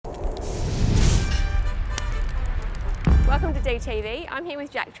Welcome to DTV. I'm here with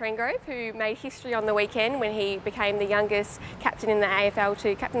Jack Trengove, who made history on the weekend when he became the youngest captain in the AFL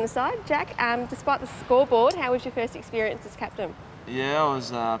to captain the side. Jack, despite the scoreboard, how was your first experience as captain? Yeah, I was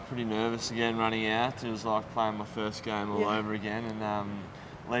pretty nervous again running out. It was like playing my first game all over again and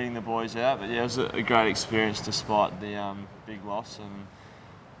leading the boys out. But yeah, it was a great experience despite the big loss. And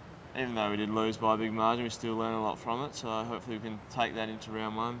even though we did lose by a big margin, we still learned a lot from it. So hopefully we can take that into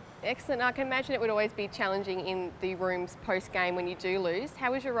round one. Excellent. I can imagine it would always be challenging in the rooms post-game when you do lose.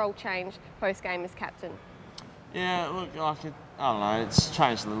 How has your role changed post-game as captain? Yeah, look, I don't know, it's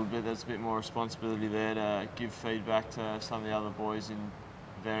changed a little bit. There's a bit more responsibility there to give feedback to some of the other boys in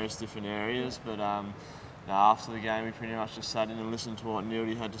various different areas. But no, after the game, we pretty much just sat in and listened to what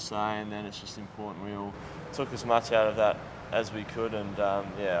Nildy had to say, and then it's just important we all took as much out of that as we could, and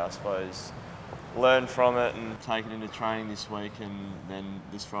yeah, I suppose learn from it and take it into training this week, and then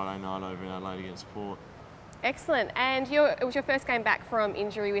this Friday night over in Adelaide against Port. Excellent. And it was your first game back from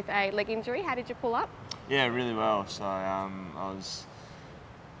injury with a leg injury. How did you pull up? Yeah, really well. So I was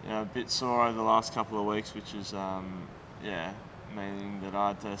a bit sore over the last couple of weeks, which is meaning that I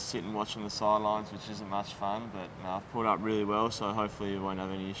had to sit and watch on the sidelines, which isn't much fun, but I've pulled up really well, so hopefully you won't have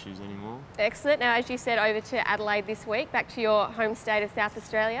any issues anymore. Excellent. Now, as you said, over to Adelaide this week, back to your home state of South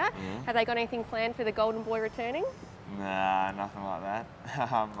Australia. Yeah. Have they got anything planned for the Golden Boy returning? Nah, nothing like that.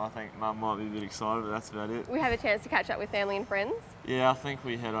 I think Mum might be a bit excited, but that's about it. We have a chance to catch up with family and friends? Yeah, I think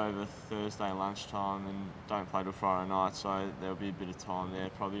we head over Thursday lunchtime and don't play till Friday night, so there'll be a bit of time there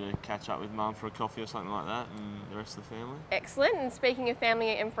probably to catch up with Mum for a coffee or something like that, and the rest of the family. Excellent. And speaking of family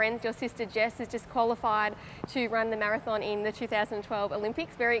and friends, your sister Jess has just qualified to run the marathon in the 2012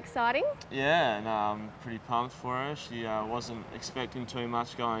 Olympics. Very exciting. Yeah, and I'm pretty pumped for her. She wasn't expecting too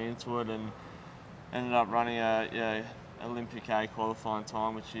much going into it, and ended up running a Olympic A qualifying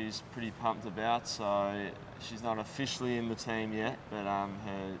time, which she's pretty pumped about. So she's not officially in the team yet, but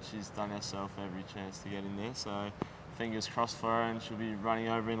she's done herself every chance to get in there. So fingers crossed for her, and she'll be running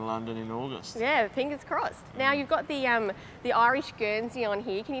over in London in August. Yeah, fingers crossed. Now you've got the Irish Guernsey on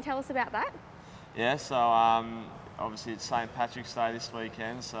here. Can you tell us about that? Yeah, so obviously it's St Patrick's Day this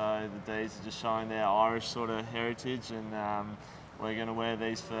weekend, so the D's are just showing their Irish sort of heritage, and we're going to wear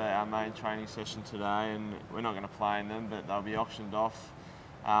these for our main training session today, and we're not going to play in them, but they'll be auctioned off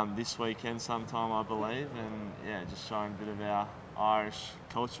this weekend sometime, I believe, and yeah, just showing a bit of our Irish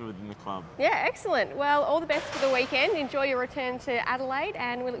culture within the club. Yeah, excellent. Well, all the best for the weekend. Enjoy your return to Adelaide,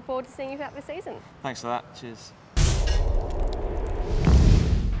 and we look forward to seeing you throughout the season. Thanks for that. Cheers.